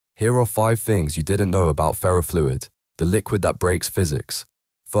Here are 5 things you didn't know about ferrofluid, the liquid that breaks physics.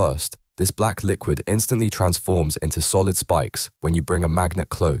 First, this black liquid instantly transforms into solid spikes when you bring a magnet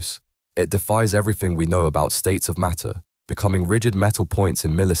close. It defies everything we know about states of matter, becoming rigid metal points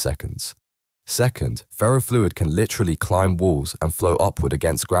in milliseconds. Second, ferrofluid can literally climb walls and flow upward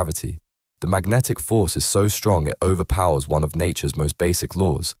against gravity. The magnetic force is so strong it overpowers one of nature's most basic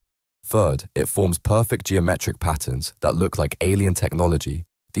laws. Third, it forms perfect geometric patterns that look like alien technology.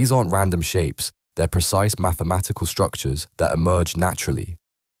 These aren't random shapes, they're precise mathematical structures that emerge naturally.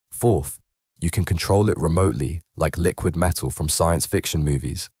 Fourth, you can control it remotely, like liquid metal from science fiction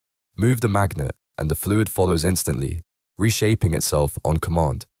movies. Move the magnet, and the fluid follows instantly, reshaping itself on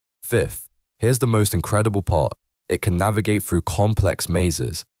command. Fifth, here's the most incredible part. It can navigate through complex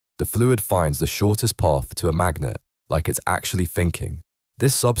mazes. The fluid finds the shortest path to a magnet, like it's actually thinking.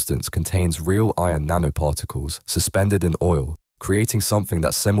 This substance contains real iron nanoparticles suspended in oil, creating something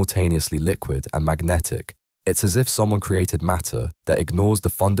that's simultaneously liquid and magnetic. It's as if someone created matter that ignores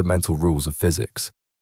the fundamental rules of physics.